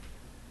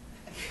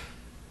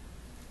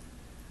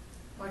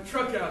 My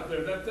truck out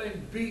there, that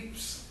thing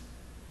beeps.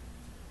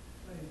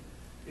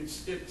 It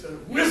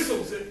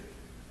whistles.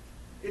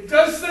 It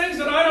does things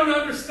that I don't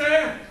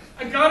understand.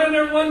 I got in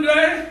there one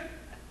day,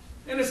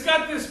 and it's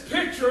got this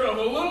picture of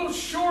a little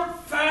short,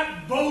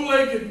 fat,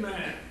 bow-legged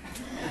man.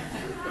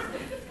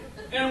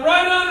 And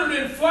right under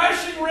it in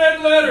flashing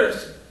red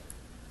letters,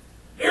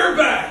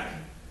 airbag,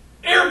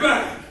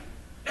 airbag.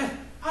 And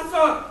I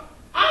thought,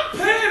 I'm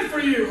paying for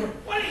you.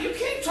 Why, you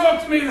can't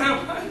talk to me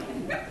that way.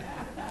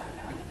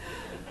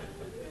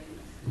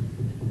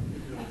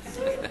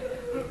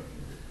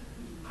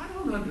 I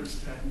don't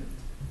understand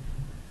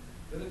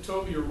it. Then it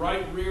told me your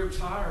right rear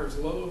tire is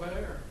low of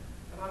air.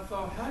 And I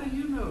thought, how do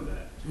you know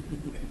that?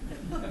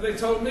 And they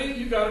told me,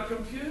 you got a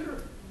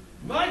computer.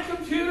 My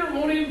computer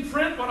won't even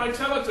print what I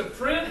tell it to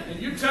print, and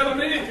you telling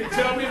me it can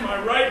tell me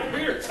my right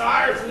rear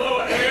tire is low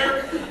of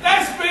air?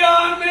 That's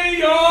beyond me,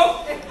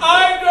 y'all.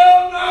 I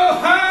don't know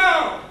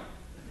how.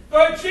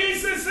 But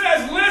Jesus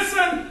says,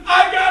 listen,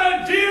 I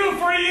got a deal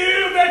for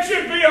you that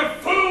you'd be a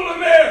fool to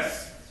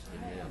miss.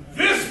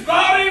 This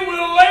body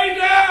will lay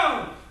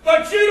down,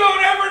 but you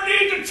don't ever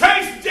need to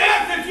taste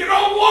death if you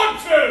don't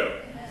want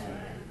to.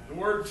 The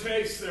word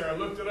taste there, I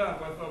looked it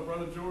up. I thought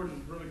Brother George is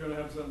really going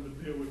to have something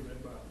to deal with me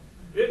about.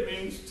 It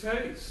means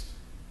taste.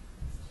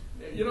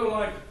 You know,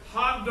 like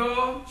hot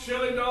dog,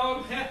 chili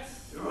dog.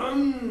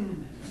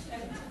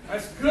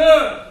 That's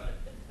good.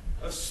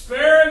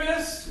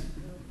 Asparagus,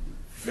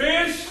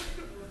 fish,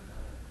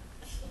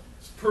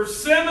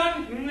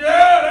 persimmon. No,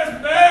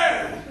 that's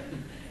bad.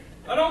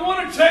 I don't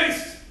want to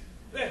taste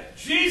that.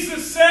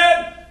 Jesus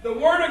said, the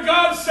Word of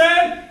God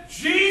said,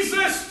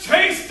 Jesus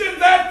tasted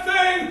that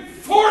thing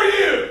for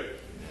you.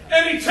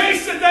 And He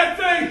tasted that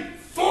thing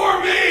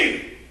for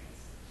me.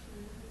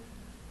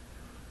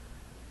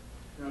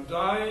 Now,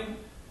 dying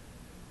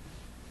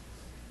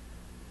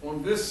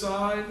on this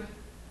side,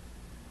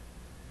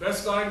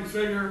 best I can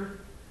figure,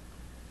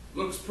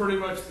 looks pretty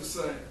much the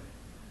same.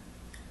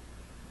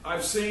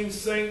 I've seen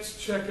saints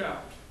check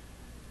out.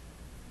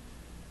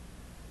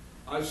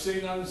 I've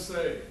seen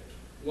unsaved,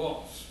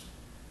 lost,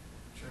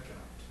 check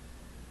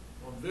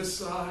out. On this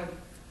side,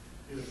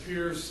 it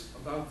appears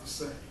about the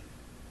same.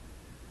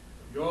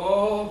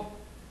 Y'all,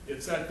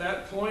 it's at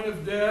that point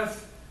of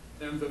death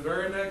and the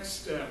very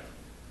next step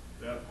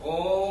that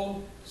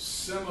all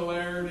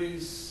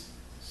similarities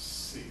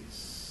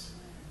cease.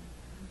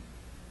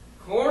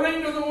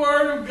 According to the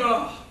Word of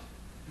God.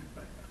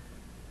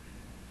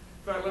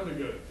 In fact, let me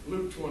go.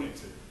 Luke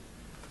 22.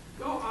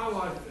 Oh, I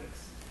like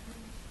this.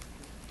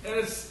 And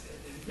it's,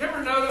 you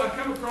ever know that I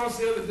come across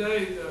the other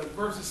day a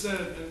verse that said,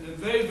 and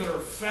they that are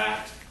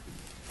fat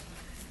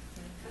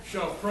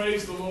shall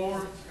praise the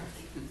Lord.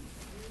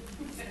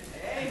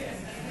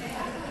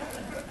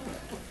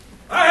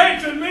 I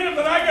hate to admit it,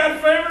 but I got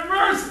favorite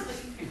verses.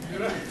 You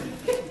know?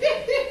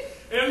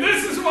 And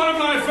this is one of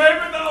my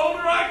favorite the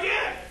older I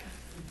get.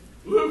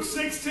 Luke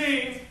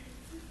 16.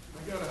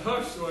 I got to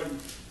hush so I can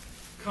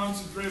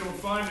concentrate on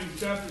finding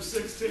chapter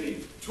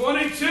 16.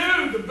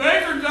 22. The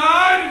beggar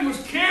died and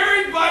was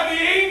carried by the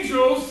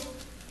angels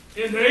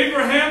into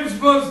Abraham's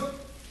bosom.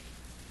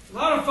 A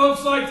lot of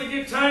folks like to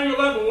get tangled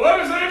up. Well, what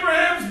is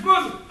Abraham's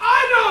bosom?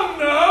 I don't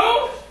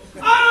know.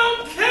 I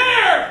don't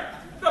care.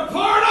 The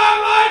part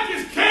I like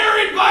is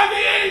carried by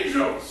the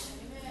angels.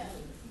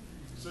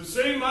 So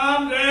see,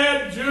 Mom,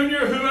 Dad,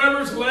 Junior,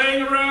 whoever's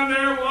laying around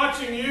there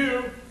watching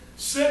you,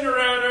 sitting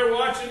around there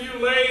watching you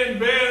lay in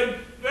bed,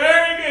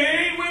 there he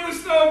ain't with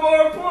us no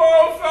more. Poor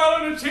old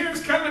fellow, the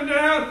tears coming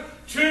down.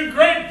 Two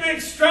great big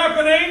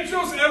strapping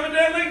angels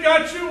evidently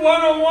got you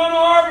one on one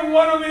arm and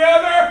one on the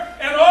other,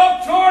 and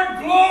off toward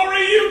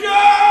glory you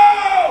go.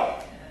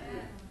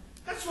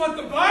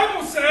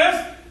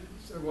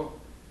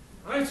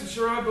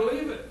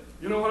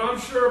 know what I'm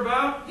sure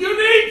about? You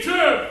need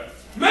to.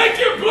 Make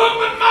your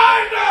blooming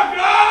mind up,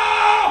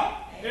 y'all!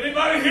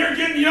 Anybody here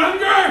getting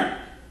younger?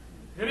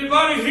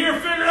 Anybody here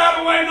figured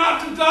out a way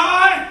not to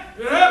die?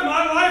 Yeah,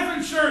 my life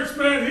insurance,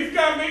 man, he's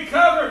got me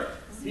covered.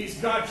 He's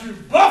got you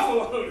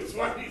buffaloed is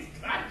what he's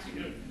got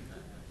you.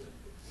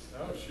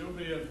 Oh, she'll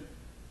be a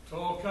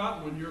tall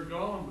cotton when you're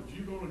gone, but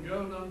you're going to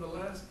go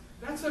nonetheless.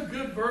 That's a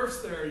good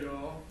verse there,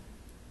 y'all.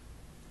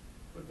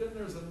 But then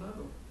there's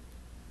another one.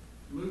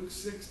 Luke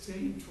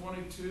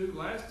 16:22,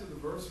 last of the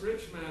verse,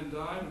 rich man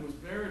died and was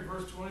buried,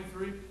 verse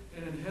 23,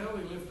 and in hell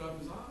he lifted up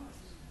his eyes.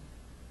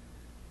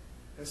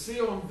 And see,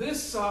 on this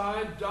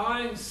side,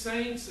 dying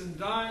saints and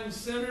dying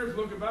sinners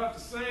look about the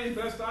same,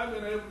 best I've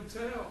been able to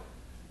tell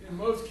in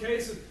most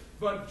cases.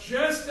 But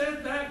just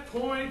at that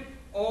point,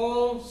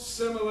 all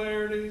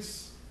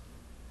similarities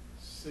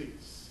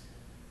cease.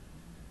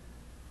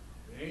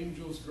 The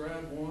angels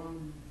grab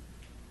one,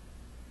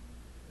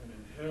 and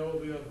in hell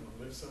the other one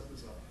lifts up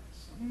his eyes.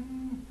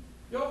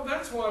 Yo,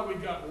 that's why we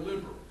got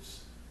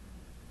liberals.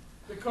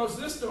 Because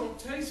this don't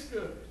taste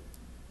good.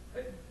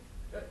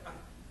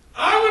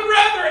 I would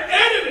rather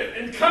edit it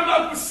and come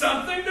up with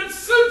something that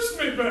suits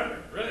me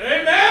better.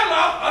 Amen?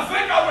 I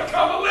think I'll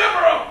become a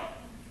liberal.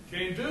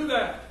 Can't do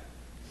that.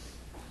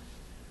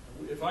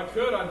 If I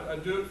could,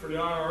 I'd do it for the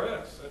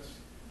IRS.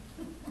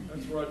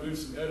 That's where I do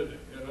some editing.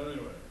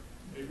 Anyway,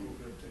 April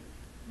 15th.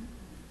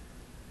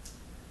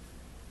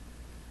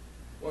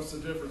 What's the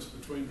difference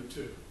between the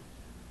two?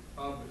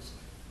 Obviously.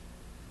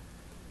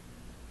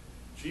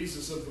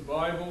 Jesus of the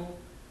Bible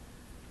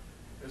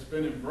has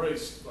been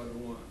embraced by the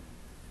one.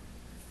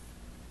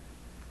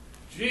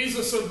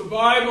 Jesus of the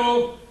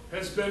Bible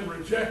has been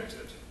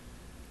rejected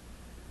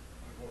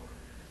by one.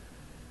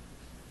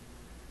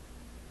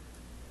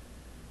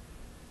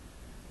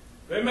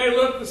 They may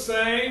look the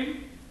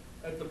same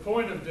at the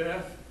point of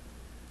death,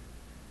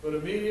 but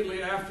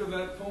immediately after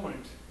that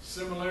point,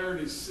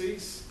 similarities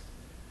cease,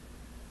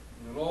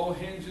 and it all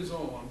hinges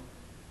on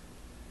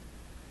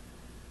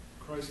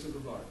Christ of the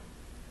Bible.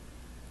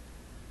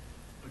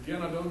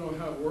 Again, I don't know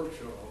how it works,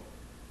 y'all,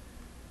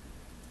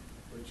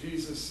 but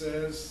Jesus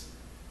says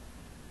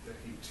that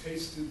he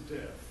tasted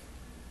death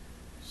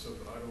so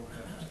that I don't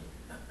have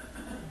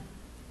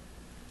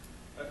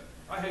to.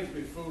 I hate to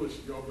be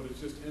foolish, y'all, but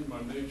it's just in my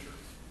nature.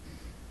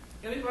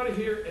 Anybody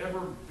here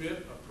ever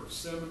bit a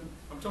persimmon?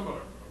 I'm talking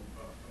about a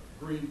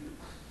green.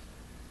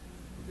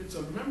 It's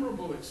a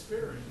memorable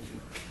experience.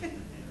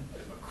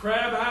 A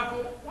crab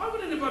apple? Why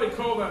would anybody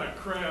call that a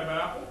crab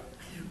apple?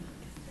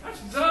 That's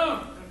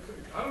dumb.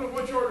 I don't know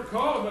what you ought to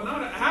call it, but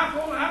not an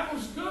apple. An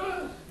apple's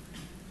good.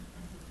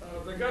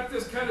 They got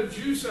this kind of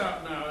juice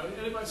out now.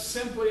 Anybody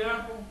Simply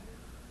apple?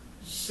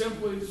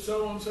 Simply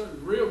so-and-so.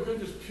 Real good,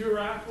 just pure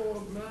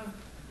apple. Man.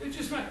 It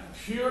just meant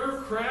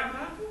pure crab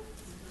apple?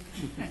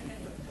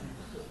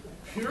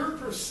 Pure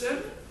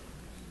persimmon?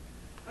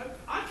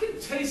 I can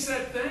taste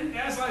that thing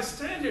as I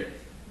stand here.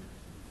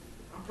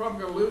 I'm probably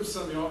going to lose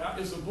some of y'all.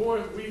 As a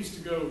boy, we used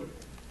to go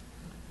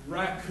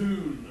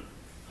raccoon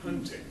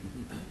hunting.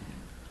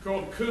 It's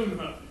called coon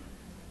hunting.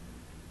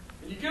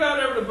 And you get out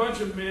there with a bunch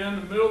of men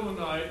in the middle of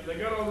the night. They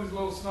got all these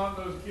little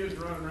snot-nosed kids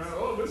running around.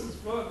 Oh, this is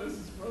fun, this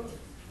is fun.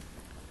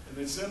 And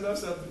they send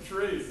us up the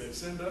tree. They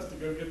send us to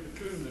go get the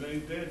coon that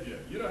ain't dead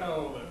yet. You know how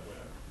all that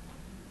went.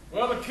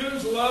 Well, the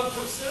coons love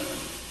persimmon.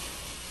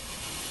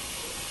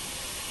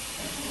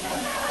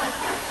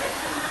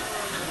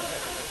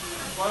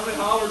 Finally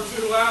hollered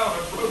too loud,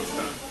 I broke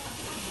down.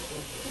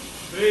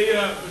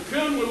 The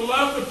coon would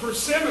love the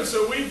persimmon,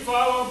 so we'd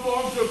follow up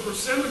onto a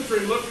persimmon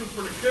tree looking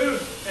for the coon.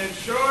 And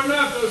sure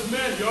enough, those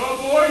men, y'all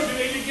boys, you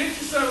need to get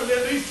you some of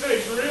them. These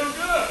taste real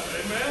good.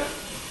 Amen?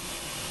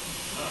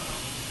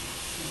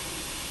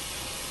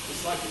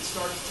 It's like it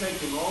starts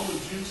taking all the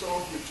juice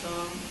off your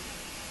tongue.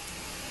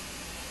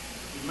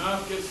 Your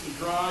mouth gets to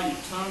dry,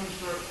 your tongue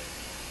starts...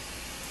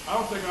 I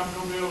don't think I'm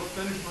going to be able to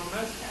finish my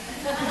message.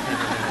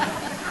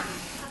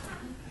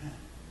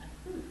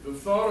 The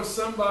thought of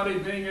somebody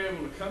being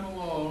able to come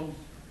along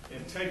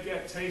and take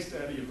that taste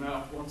out of your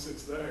mouth once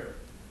it's there,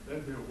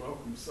 that'd be a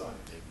welcome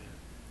sight. Amen.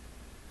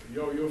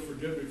 You'll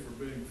forgive me for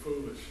being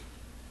foolish,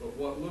 but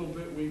what little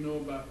bit we know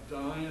about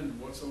dying and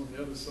what's on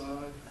the other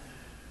side,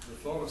 the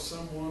thought of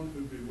someone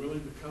who'd be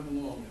willing to come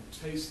along and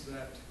taste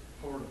that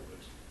part of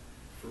it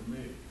for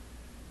me,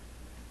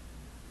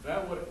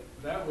 that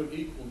would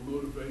equal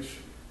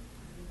motivation.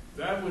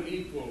 That would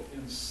equal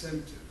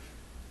incentive.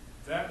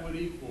 That would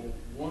equal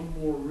one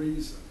more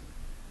reason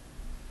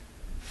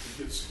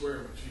to get square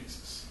with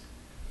Jesus.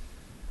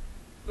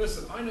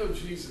 Listen, I know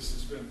Jesus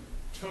has been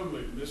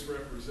totally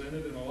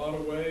misrepresented in a lot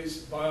of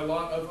ways by a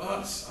lot of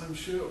us, I'm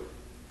sure.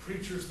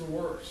 Preachers the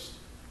worst.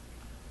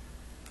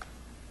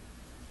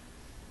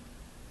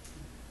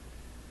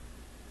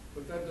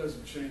 But that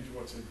doesn't change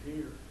what's in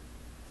here.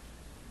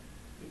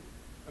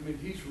 I mean,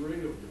 he's real,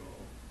 y'all.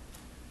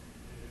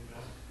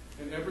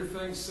 And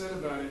everything said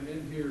about him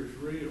in here is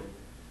real.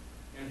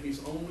 And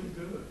he's only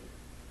good.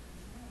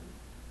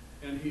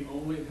 And he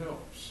only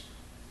helps.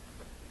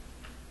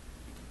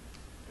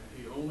 And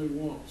he only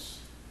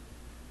wants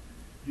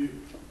you.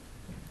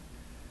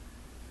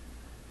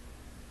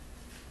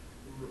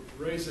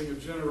 raising a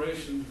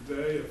generation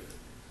today of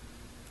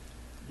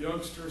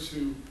youngsters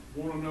who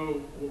want to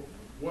know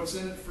what's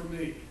in it for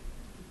me.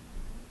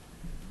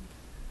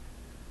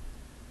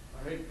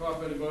 I hate to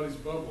pop anybody's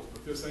bubbles,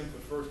 but this ain't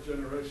the first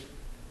generation.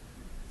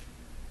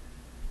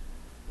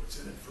 What's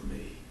in it for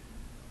me?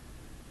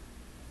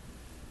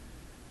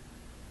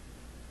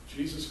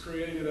 Jesus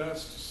created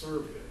us to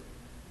serve Him.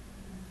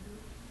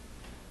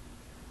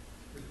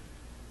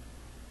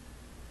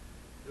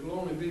 It'll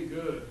only be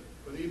good,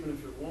 but even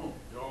if it won't,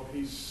 y'all,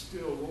 He's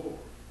still Lord.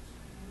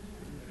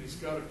 And He's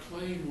got a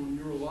claim on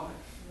your life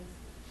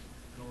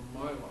and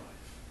on my life.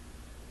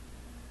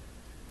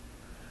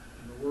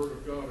 And the Word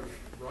of God is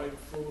right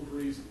full of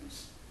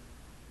reasons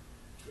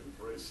to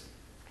embrace Him.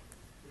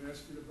 I'm going to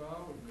ask you to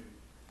bow with me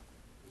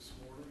this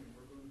morning, and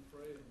we're going to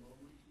pray.